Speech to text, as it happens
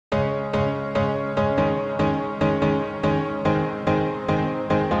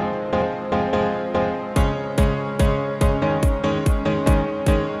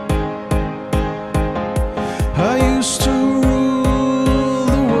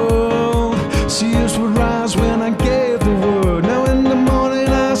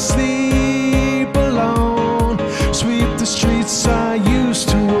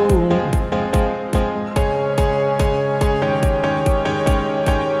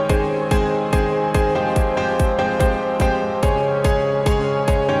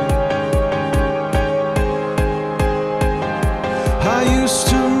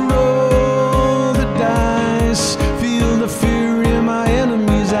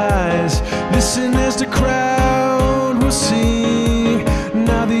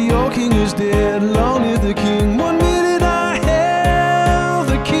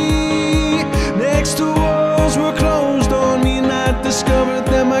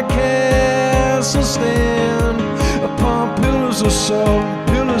my castle stand upon pillars of salt,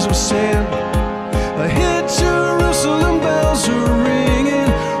 pillars of sand. I hear Jerusalem bells are ringing,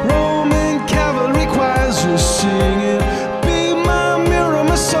 Roman cavalry choirs are singing. Be my mirror,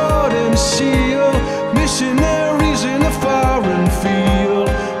 my sword and shield, missionaries in a foreign field.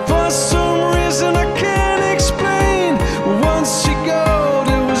 For some reason I can't explain, once you go,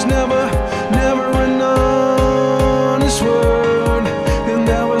 there was never an honest word, and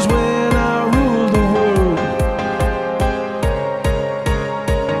that was when I ruled the world.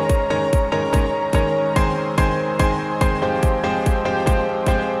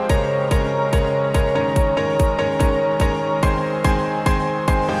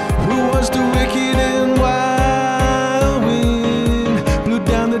 Who was the wicked